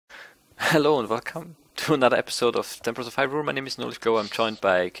Hello and welcome to another episode of Templars of Hyrule. My name is Knowledge Glow. I'm joined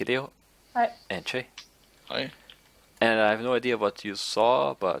by Kideo Hi. and Che. Hi. And I have no idea what you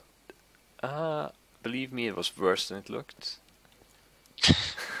saw, but believe me, it was worse than it looked.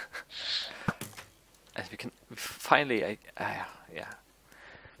 As we can finally, yeah,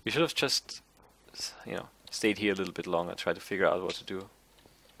 we should have just, stayed here a little bit longer, try to figure out what to do.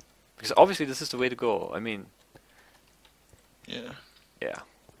 Because obviously this is the way to go. I mean, Yeah. yeah.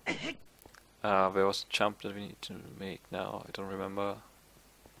 Where was the jump that we need to make now? I don't remember.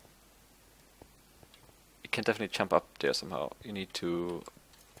 You can definitely jump up there somehow. You need to...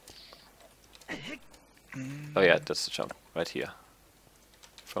 Oh yeah, that's the jump, right here.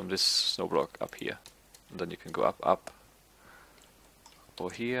 From this snow block up here. And then you can go up,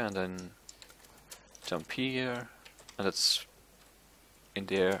 over here, and then jump here. And that's... in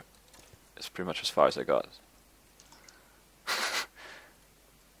there. It's pretty much as far as I got.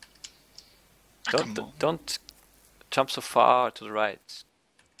 Don't jump so far to the right.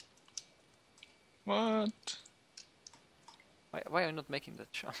 What? Why are you not making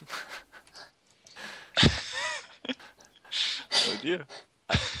that jump? Oh dear.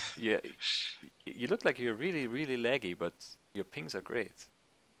 Yeah, you look like you're really, really laggy, but your pings are great.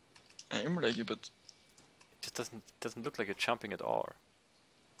 I am ready, but It just doesn't look like you're jumping at all.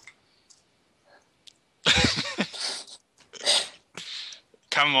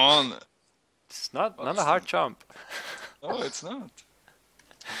 come on. It's not a hard jump. No, it's not.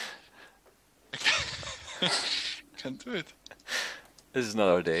 Can't do it. This is not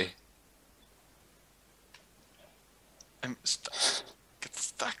our day. I'm stuck. Get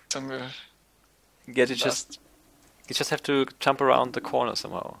stuck somewhere. Yeah, you just have to jump around the corner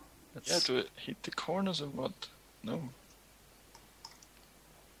somehow. Yeah, do it. Hit the corners or what? No.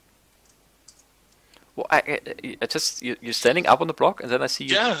 Well, I just you're standing up on the block, and then I see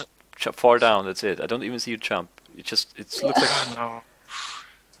you Yeah. fall down. That's it. I don't even see you jump. It looks like Oh, no.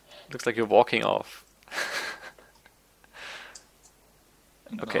 looks like you're walking off.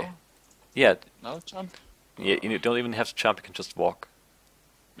 Okay. No. Yeah. Now jump. Yeah. You don't even have to jump. You can just walk.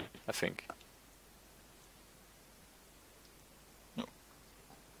 I think. No.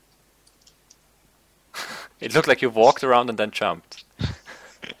 It looked like you walked around and then jumped.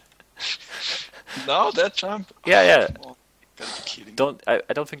 Now that jump. Yeah, yeah. Come on. Gotta be kidding.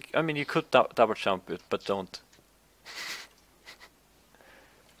 I don't think. I mean, you could double jump it, but don't.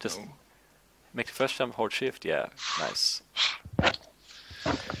 Just No. make the first jump, hold shift. Yeah, nice.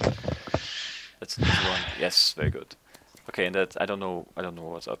 That's an easy one. Yes, very good. Okay, and that I don't know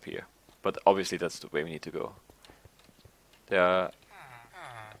what's up here, but obviously that's the way we need to go. There are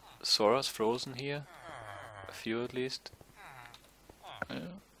Soras frozen here, a few at least,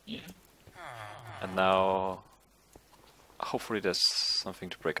 Yeah. and now hopefully there's something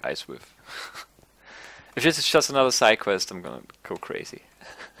to break ice with. If this is just another side quest, I'm gonna go crazy.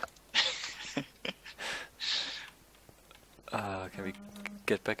 Can we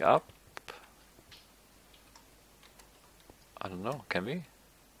get back up? I don't know, can we?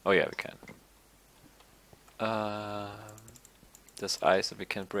 Oh yeah, we can. There's ice that we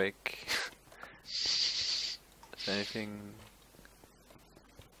can break. Is there anything?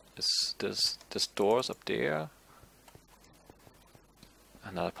 There's doors up there.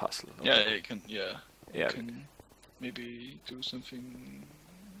 Another puzzle. Okay. Yeah, you can. Yeah. Yeah. You can maybe do something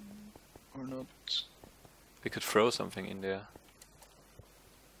or not. We could throw something in there.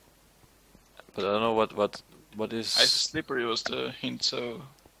 But I don't know what is. Ice slippery was the hint, so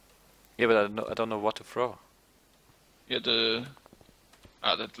Yeah, but I don't know what to throw. yeah,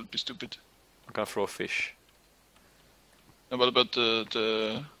 that would be stupid. I'm gonna throw a fish. And what about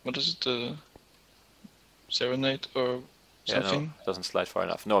the what is it, the serenade or Yeah, something? no, it doesn't slide far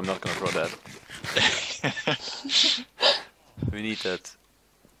enough. No, I'm not gonna throw that. We need that.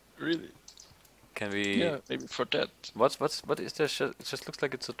 Really? Can we? Yeah, maybe for that. What is this? It just looks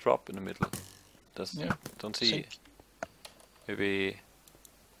like it's a drop in the middle. Yeah. Don't see. Sink. Maybe.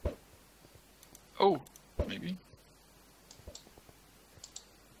 Oh, maybe.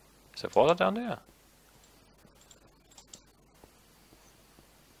 Is there water down there?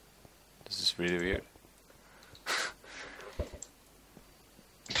 This is really weird.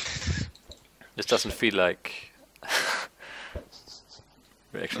 This doesn't feel like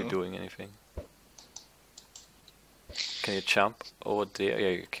we're actually No. doing anything. Can you jump over there? Yeah,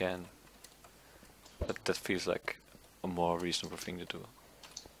 you can. But that feels like a more reasonable thing to do.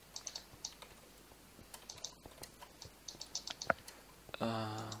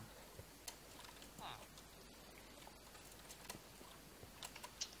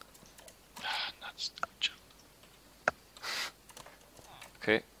 That's the jump.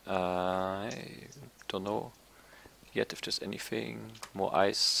 Okay, I don't know yet if there's anything. More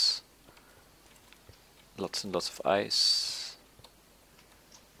ice. Lots and lots of ice.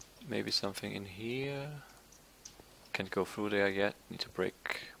 Maybe something in here. Can't go through there yet. Need to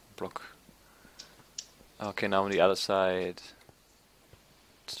break block. Okay, now on the other side.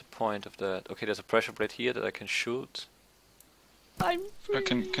 What's the point of that? Okay, there's a pressure plate here that I can shoot. I'm free.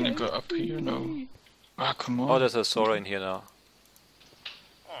 Can you go up here? No. Ah, come on. Oh, there's a Sora in here now.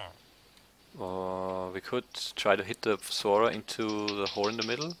 We could try to hit the Sora into the hole in the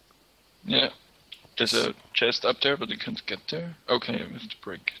middle. Yeah. There's a chest up there, but you can't get there. Okay, we have to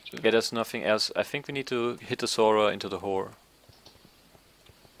break. Yeah, there's nothing else. I think we need to hit the Sora into the hole.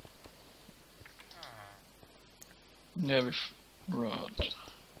 Yeah, with rod.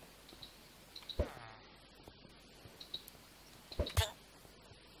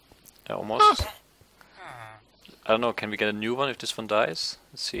 Yeah, almost. I don't know, can we get a new one if this one dies?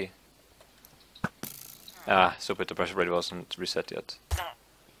 Let's see. Ah, so but the pressure plate wasn't reset yet.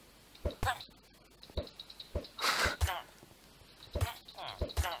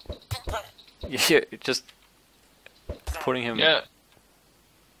 Yeah, just putting him. Yeah.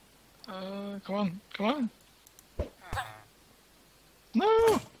 Come on, come on.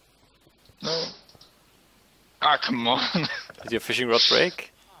 No. No. Ah, come on. Did your fishing rod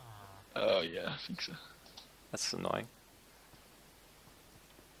break? Oh yeah, I think so. That's annoying.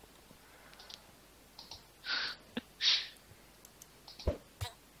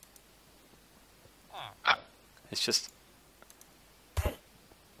 It's just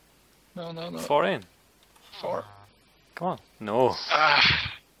No. 4 in. 4. Come on. No.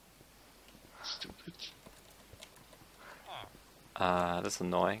 Ah. Stupid. That's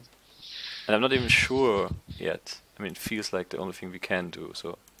annoying. And I'm not even sure yet. I mean, it feels like the only thing we can do,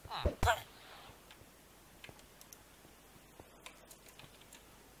 so.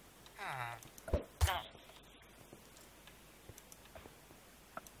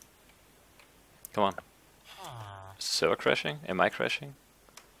 Come on. Is the server crashing? Am I crashing?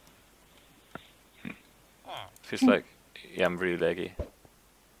 Feels like, yeah, I'm really laggy.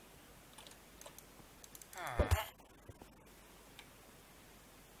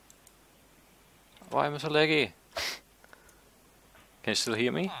 Why am I so laggy? Can you still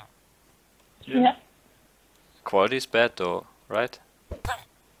hear me? Yeah. Quality is bad though, right?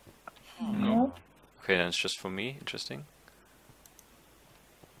 No. Okay, then it's just for me. Interesting.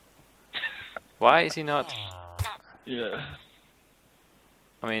 Why is he not? Yeah.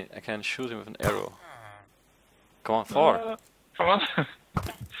 I mean, I can shoot him with an arrow. Come on, 4. Come on.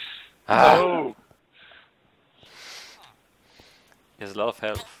 Ah, No. he has a lot of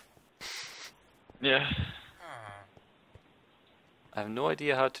health. Yeah. I have no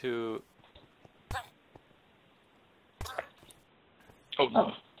idea how to. Oh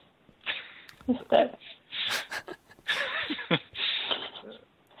no. He's dead.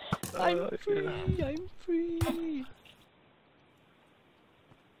 I'm free. I'm free.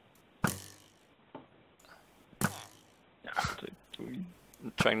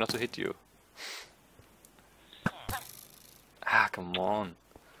 I'm trying not to hit you. Ah, come on.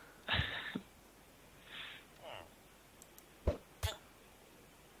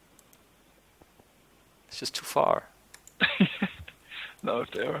 It's just too far. No,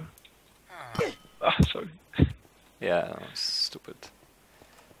 there. Ah, sorry. Yeah, no, it's stupid.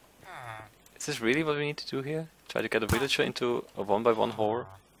 Is this really what we need to do here? Try to get a villager into a 1x1 hole?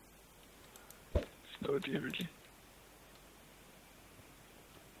 No idea really.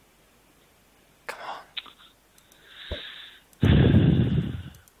 Come on.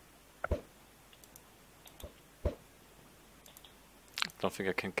 Don't think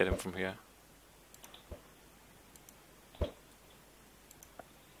I can get him from here.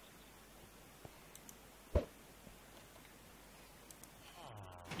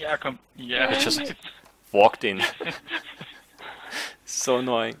 Yeah, come. Yeah. It just walked in. So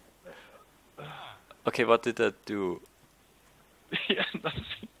annoying. Okay, what did that do? Yeah, nothing.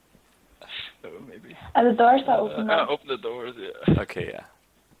 Oh, maybe. And the doors are open now. Open the doors, yeah. Okay, yeah.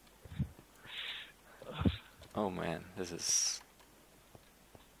 Oh man, this is...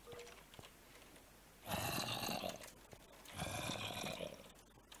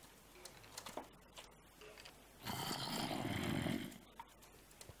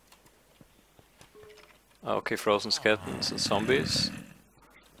 Okay, frozen skeletons and zombies.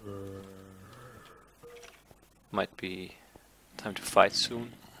 Might be time to fight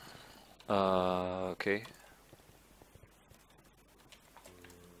soon. Okay.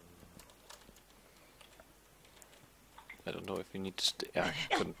 I don't know if we need to stay. Yeah,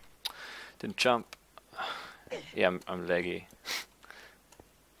 I couldn't. Didn't jump. Yeah, I'm laggy.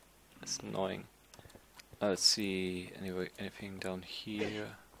 It's annoying. Let's see, anyway, anything down here.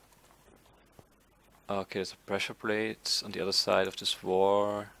 Okay, there's a pressure plate on the other side of this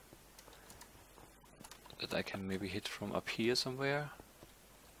wall that I can maybe hit from up here somewhere.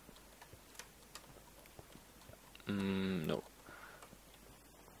 No.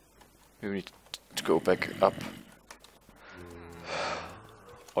 Maybe we need to go back up.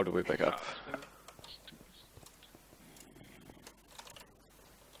 All the way back up.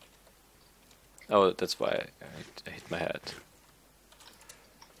 Oh, that's why I hit my head.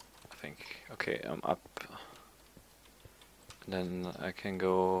 I think. Okay, I'm up. And then I can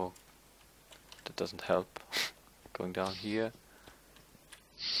go... That doesn't help. Going down here.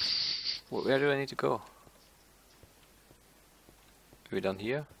 Where do I need to go? Maybe down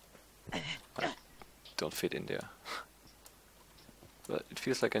here? I don't fit in there. But it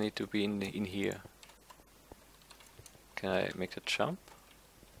feels like I need to be in here. Can I make that jump?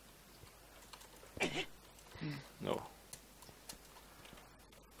 No.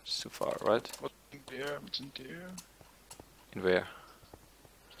 It's too far, right? What's in there? What's in there? In where?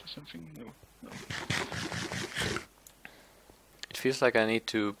 Is there something? No. No. It feels like I need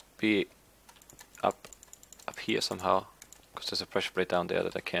to be up here somehow. Because there's a pressure plate down there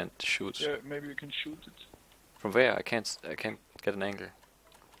that I can't shoot. Yeah, maybe you can shoot it. From where? I can't get an angle.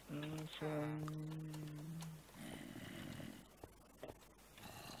 From...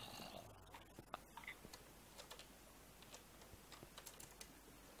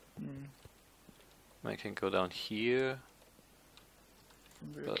 I can go down here.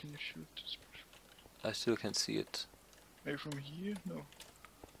 From where But can you shoot this? I still can't see it. Maybe from here? No.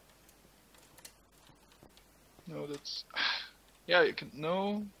 No, that's... Yeah, you can...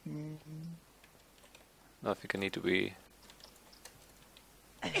 No. No, I think I need to be...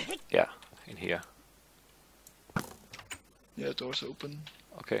 Yeah, in here. Yeah, door's open.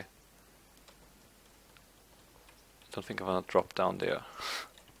 Okay. Don't think I wanna drop down there.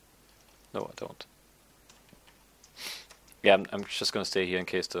 No, I don't. Yeah, I'm just gonna stay here in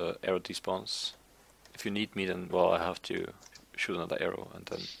case the arrow despawns. If you need me, then well, I have to shoot another arrow, and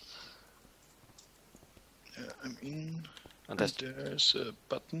then. Yeah, I'm in. And there's a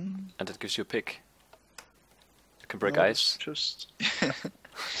button. And that gives you a pick. You can break No, ice. Just.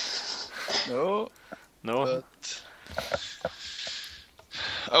 No. No. But.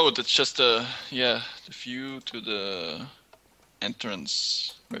 Oh, that's just the the view to the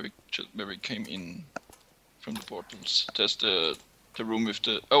entrance where we came in from the portals. There's the room with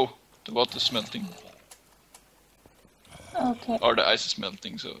the water's melting. Okay, Or the ice is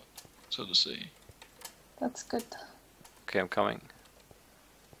melting, so to say. that's good. Okay, I'm coming.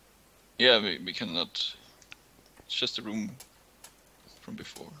 Yeah, we cannot. It's just a room from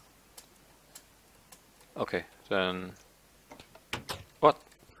before. Okay, then. What?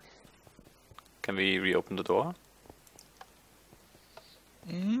 Can we reopen the door?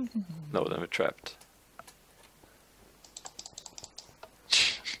 No, then we're trapped.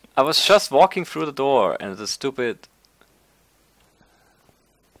 I was just walking through the door and the stupid...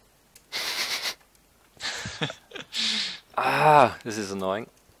 this is annoying.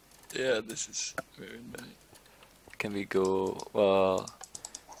 Yeah, this is very annoying. Can we go... Well...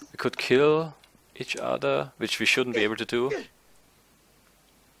 We could kill each other, which we shouldn't be able to do.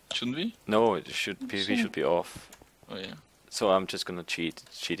 Shouldn't we? No, it should PvP should be off. Oh yeah. So I'm just gonna cheat.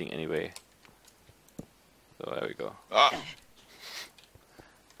 It's cheating anyway. So there we go. Ah!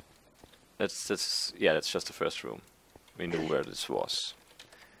 That's just the first room. We knew where this was.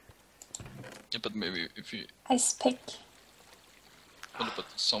 Yeah, but maybe if you... Ice pick. What about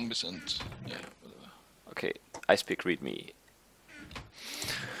the zombies and... Yeah, whatever. Okay, ice pick, read me.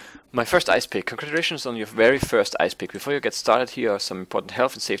 My first ice pick. Congratulations on your very first ice pick. Before you get started, here are some important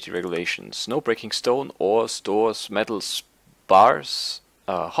health and safety regulations. No breaking stone, ores, doors, metals, bars,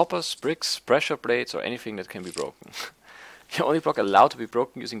 hoppers, bricks, pressure plates, or anything that can be broken. The only block allowed to be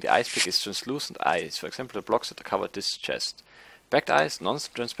broken using the ice pick is translucent ice. For example, the blocks that cover this chest. Backed ice,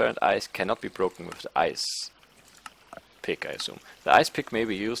 non-transparent ice cannot be broken with the ice pick, I assume. The ice pick may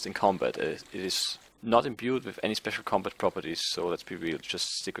be used in combat. It is not imbued with any special combat properties, so let's be real,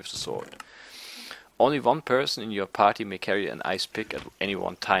 just stick with the sword. Only one person in your party may carry an ice pick at any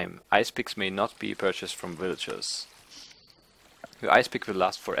one time. Ice picks may not be purchased from villagers. Your ice pick will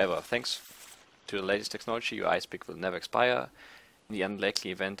last forever. Thanks to the latest technology, your ice pick will never expire. In the unlikely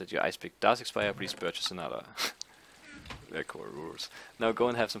event that your ice pick does expire, please purchase another. Very cool rules. Now go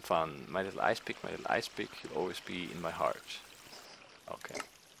and have some fun. My little ice pick, you'll always be in my heart. Okay.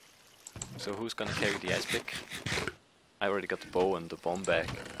 So who's gonna carry the ice pick? I already got the bow and the bomb back.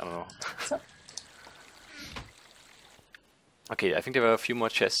 I don't know. Okay, I think there were a few more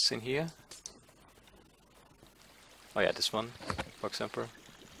chests in here. Oh yeah, this one, for example.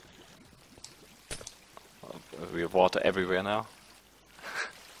 We have water everywhere now.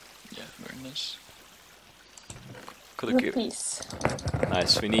 Yeah, very nice. Could have given. Rupees.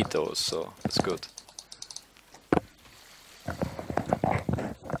 Nice, we need those, so that's good.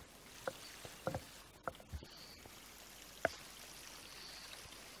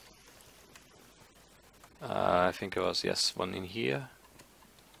 I think there was, yes, one in here.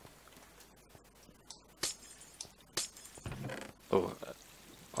 Oh,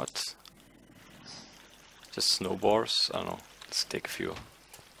 what? Just snowballs? I don't know. Let's take a few.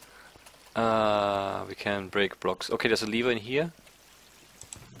 We can break blocks. Okay, there's a lever in here.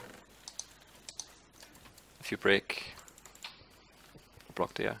 If you break a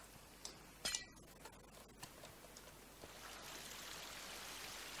block there.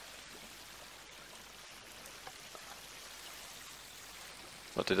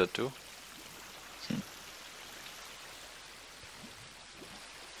 What did that do?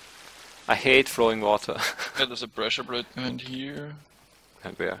 I hate flowing water. Yeah, there's a pressure plate behind here.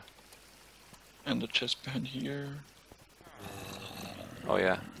 And where? And the chest behind here. Oh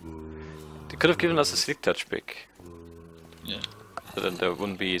yeah. They could have given us a slick touch pick. Yeah. But then there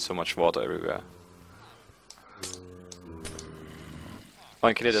wouldn't be so much water everywhere. Oh,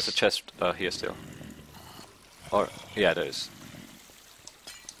 and there's a chest here still. Or, yeah, there is.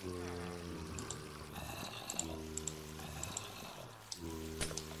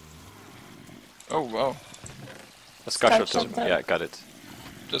 Oh wow. A Scar Scar Totem. Yeah, I got it.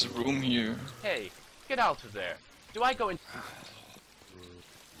 There's a room here. Hey, get out of there. Do I go in?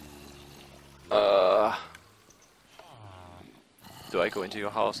 Do I go into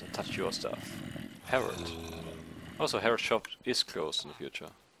your house and touch your stuff? Harold. Also, Harold's shop is closed in the future.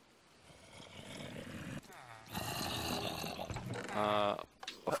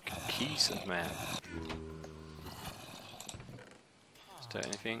 Of keys and map. Is there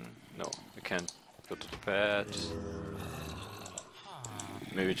anything? No, we can't go to the bed.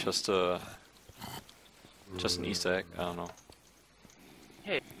 Maybe just an Easter egg. I don't know.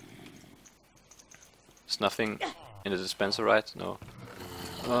 Hey. There's nothing in the dispenser, right? No.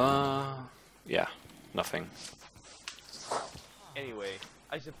 Yeah, nothing. Anyway,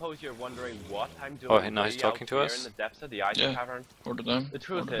 I suppose you're wondering what I'm doing. Oh, and now he's way talking out to here us? in the depths of the ice Yeah. cavern. Order them. The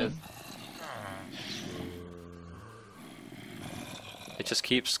truth Order is, them. It just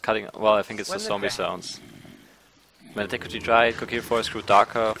keeps cutting. Well, I think it's When the the zombie cra- sounds. When the decorative dried, Kokiri forest grew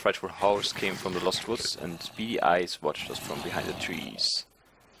darker, frightful howls came from the lost woods, and beady eyes watched us from behind the trees.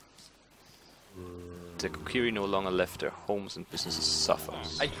 The Kokiri no longer left their homes and businesses suffered.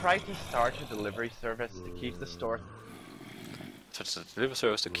 I tried to start a delivery service to keep the store. Such a delivery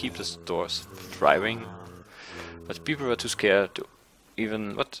service to keep the stores thriving, but people were too scared to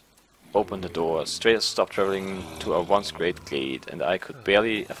even open the doors. Traders stopped traveling to our once great glade, and I could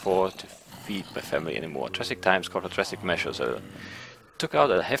barely afford to feed my family anymore. Drastic times called for drastic measures. I took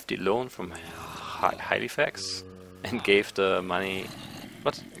out a hefty loan from Halifax and gave the money.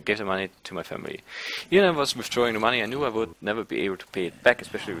 Gave the money to my family. Even I was withdrawing the money, I knew I would never be able to pay it back,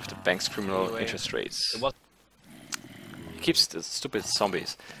 especially with the bank's criminal Anyway, interest rates. It was He keeps the stupid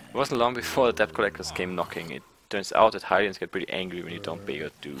zombies. It wasn't long before the debt collectors came knocking. It turns out that Hylians get pretty angry when you don't pay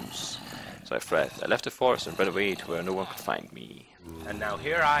your dues. So I fled. I left the forest and ran away to where no one could find me. and now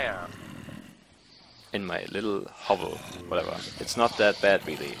here I am. In my little hovel, whatever. It's not that bad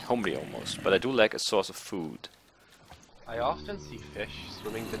really, homely almost, but I do lack a source of food. I often see fish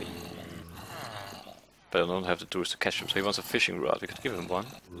swimming beneath. But I don't have the tools to catch them, so he wants a fishing rod. We could give him one.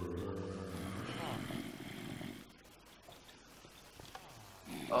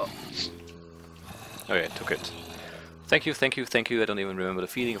 Oh, Okay, took it. Thank you, thank you, thank you. I don't even remember the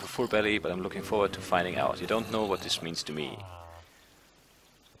feeling of a full belly, but I'm looking forward to finding out. You don't know what this means to me.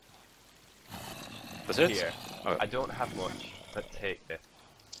 That's it? here. Oh. I don't have much, but take this.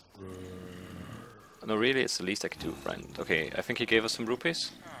 No, really, it's the least I could do, friend. Okay, I think he gave us some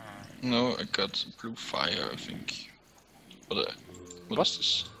rupees. No, I got blue fire, I think. What is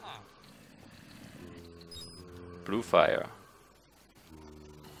this? Blue fire.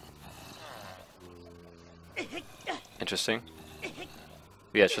 Interesting.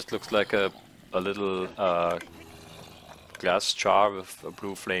 Yeah, it just looks like a little glass jar with a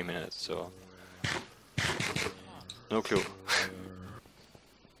blue flame in it, so... No clue.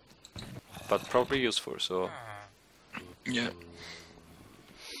 But probably useful, so... Yeah.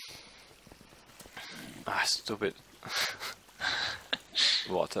 Ah, stupid.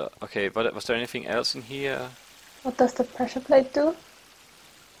 Water. Okay, but was there anything else in here? What does the pressure plate do?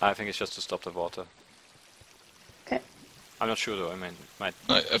 I think it's just to stop the water. Okay. I'm not sure though. I mean, it might.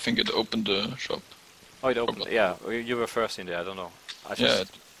 I think it opened the shop. Oh, it opened. Probably. Yeah, you were first in there. I don't know. I Yeah,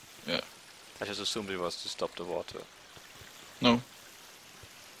 just, yeah. I just assumed it was to stop the water. No.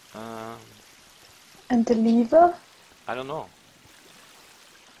 And the lever? I don't know.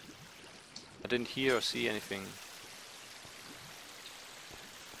 I didn't hear or see anything.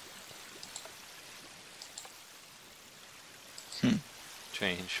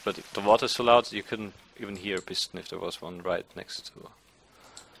 Change, but the water's so loud you couldn't even hear a piston if there was one right next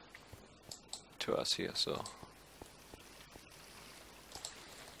to us here. So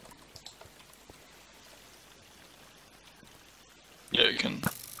Yeah, you can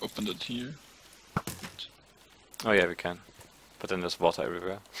open it here. oh yeah, we can, but then there's water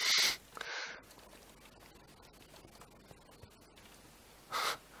everywhere.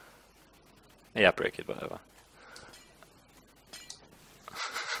 Yeah, break it, whatever.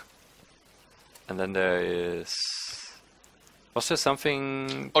 And then there is. Was there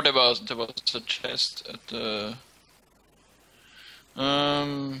something? Oh, there was a chest at the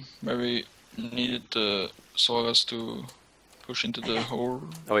where we needed the Soras to push into the hole.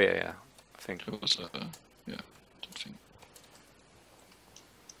 Oh yeah, yeah. I think. There was a yeah, that thing.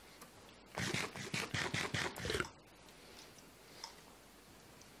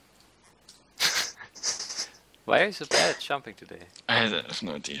 Why are you so bad at jumping today? I have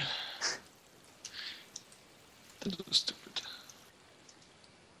no idea. That was stupid.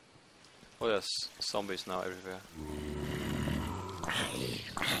 Oh, there's zombies now everywhere.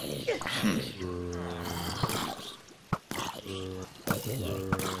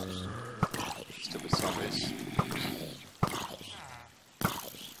 Stupid zombies.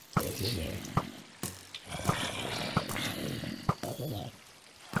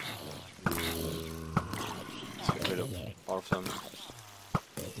 Let's get rid of all of them.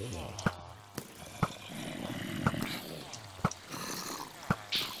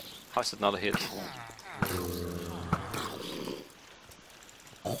 How is it not a hit?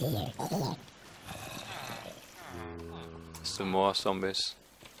 Still more zombies.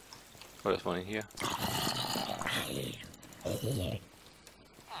 Oh, there's one in here.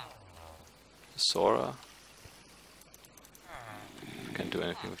 Sora. Can't do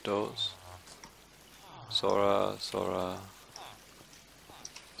anything with those. Sora, Sora.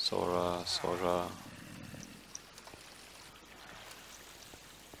 Sora, Sora.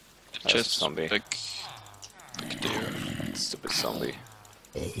 The That's a chest zombie. back there. Stupid zombie.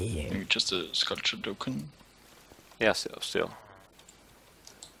 Maybe just a sculpture token. Yeah, still.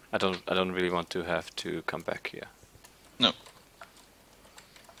 I don't really want to have to come back here. No.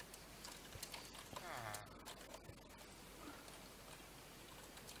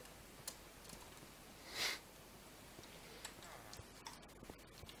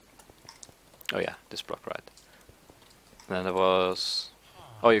 Oh yeah, this block right. And then there was.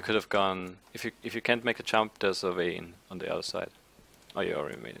 Oh, you could have gone. If you can't make a jump, there's a way in on the other side. Oh, you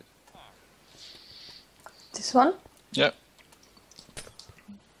already made it. This one? Yeah.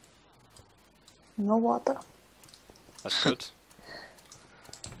 No water. That's good.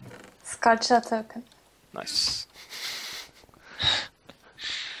 Sculpture token. Nice.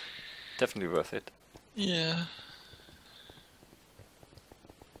 Definitely worth it. Yeah.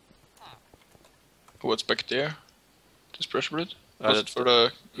 What's back there? This pressure plate? Was it for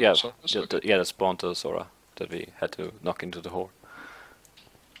the Yeah, Soras? Okay. yeah, that spawned the Sora that we had to knock into the hole.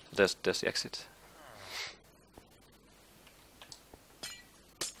 There's the exit.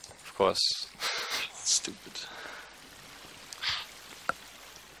 Of course. Stupid.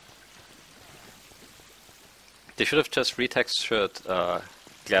 They should have just retextured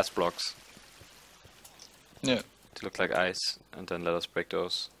glass blocks Yeah. to look like ice, and then let us break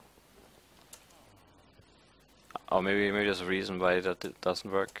those. Or maybe there's a reason why that it doesn't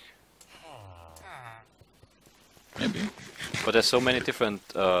work. Maybe. But there's so many different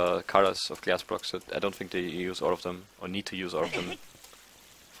colors of glass blocks that I don't think they use all of them, or need to use all of them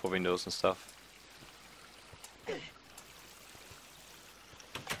for windows and stuff.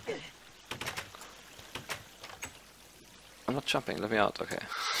 I'm not jumping, let me out, okay.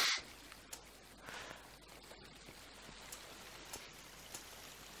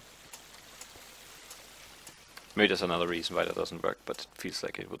 Maybe there's another reason why that doesn't work, but it feels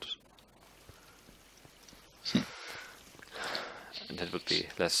like it would. And it would be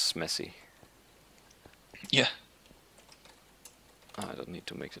less messy. Yeah. Oh, I don't need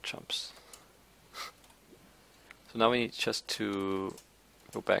to make the jumps. So now we need just to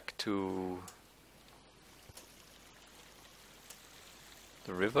go back to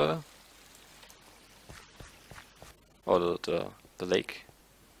the river, or the lake.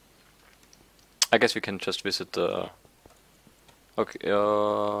 I guess we can just visit the Okay,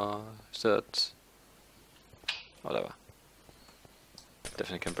 is that... Whatever.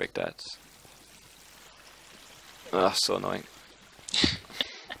 Definitely can break that. Ah, so annoying.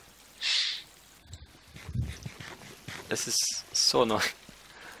 This is so annoying.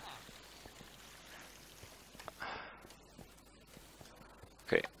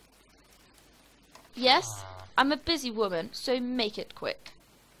 Okay. Yes, I'm a busy woman, so make it quick.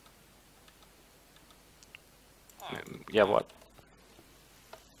 Yeah, what?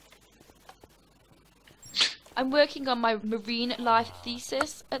 I'm working on my marine life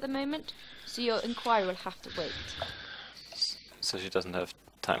thesis at the moment, so your inquiry will have to wait. So she doesn't have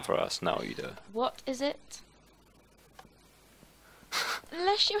time for us now either. What is it?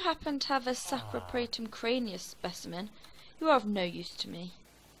 Unless you happen to have a Sacropratum cranius specimen, you are of no use to me.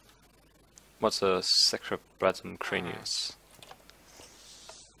 What's a Sacropratum cranius?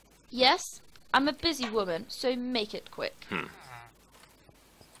 Yes, I'm a busy woman, so make it quick.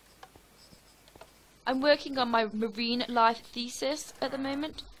 I'm working on my marine life thesis at the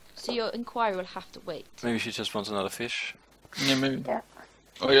moment, so your inquiry will have to wait. Maybe she just wants another fish. Yeah, maybe. Yeah.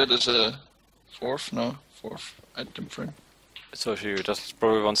 Oh yeah, there's a fourth item frame. So she just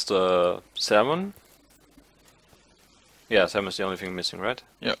probably wants the salmon. Yeah, salmon's the only thing missing, right?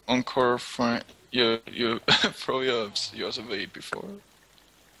 Yeah, encore frame. You throw yours away before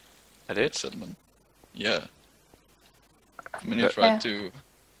I did? settlement. Yeah. I mean, you But- tried to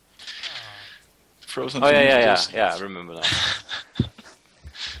throw Oh something. into yeah, this. I remember now.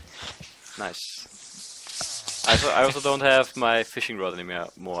 Nice. I also don't have my fishing rod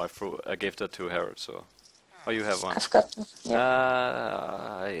anymore. I gave that to Harold, so... Oh, you have one. I've got them.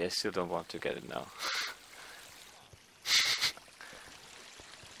 Yeah. I still don't want to get it now.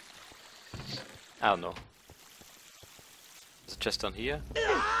 I don't know. Is it just on here?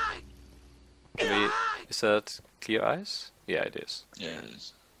 Can we... Is that clear ice? Yeah, it is. Yeah, it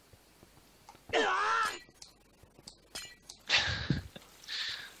is.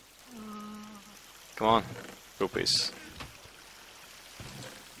 Come on, rupees.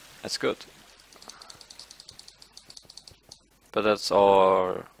 That's good. But that's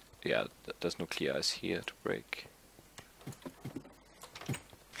all... Yeah, there's no clear ice here to break.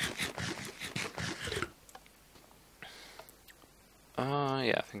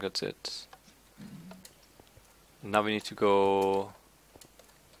 Yeah, I think that's it. Now we need to go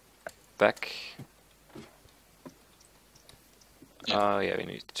back. Yeah, we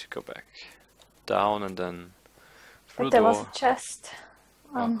need to go back down and then through But the there was door. a chest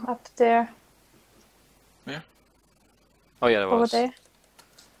up there, Oh yeah, there over was. there.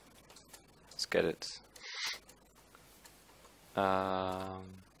 Let's get it. Oh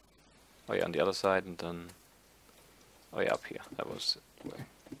yeah, on the other side, and then... Oh yeah, up here. That was the way.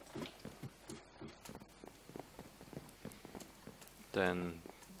 Then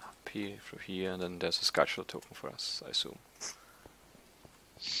up here, through here, and then there's a sculptural token for us, I assume.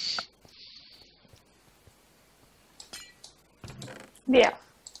 Yeah.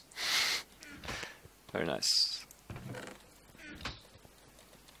 Very nice.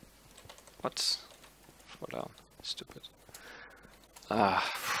 What? Fall down. Stupid. Ah.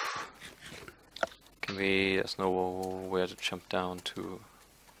 Can we... There's nowhere to jump down to.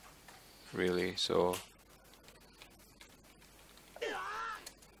 Really, so...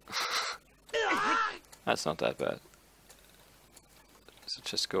 That's not that bad. So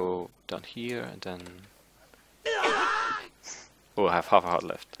just go down here and then... Oh, I have half a heart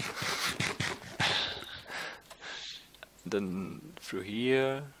left. Then through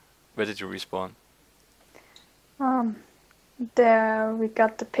here... Where did you respawn? There we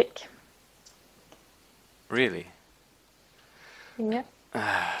got the pick. Really? Yeah.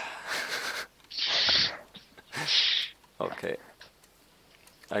 Okay.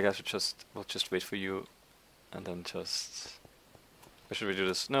 I guess we'll just wait for you and then just... Or should we do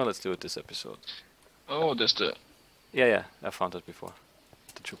this? No, let's do it this episode. Oh, there's the... Yeah, I found it before.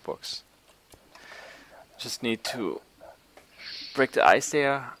 The jukebox. Just need to break the ice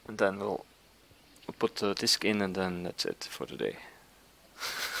there and then we'll put the disc in and then that's it for today.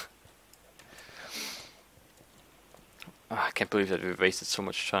 I can't believe that we wasted so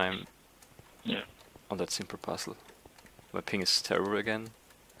much time on that simple puzzle. My ping is terrible again.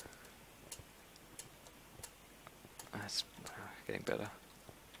 It's getting better.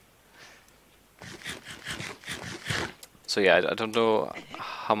 So yeah, I don't know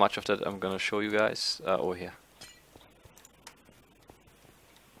how much of that I'm gonna show you guys. Over here.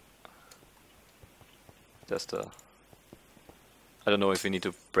 That's the... I don't know if we need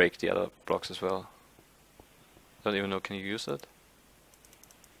to break the other blocks as well. I don't even know, can you use that?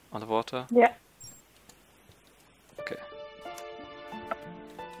 Underwater? Yeah. Okay.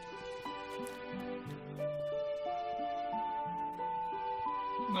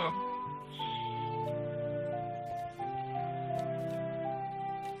 No.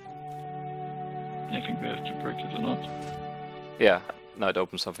 I think we have to break it or not. Yeah, now it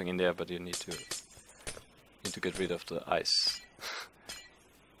opens something in there, but you need to get rid of the ice.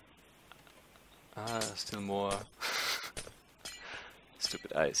 Still more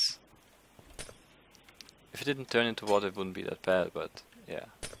stupid ice. If it didn't turn into water, it wouldn't be that bad, but yeah.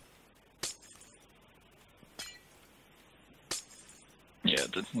 Yeah,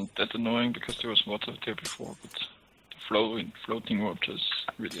 that's not that annoying because there was water there before, but the floating water is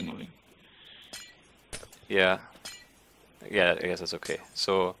really annoying. Yeah. Yeah, I guess that's okay.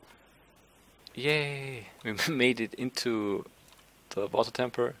 So, yay! We made it into the water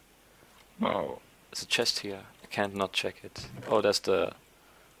temper. Wow. There's a chest here. I can't not check it. Oh, that's the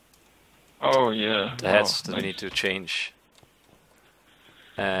Yeah. heads that we nice. need to change.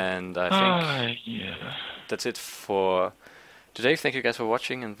 And I think Yeah. that's it for today. Thank you guys for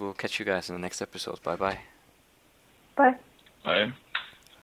watching, and we'll catch you guys in the next episode. Bye bye. Bye. Bye.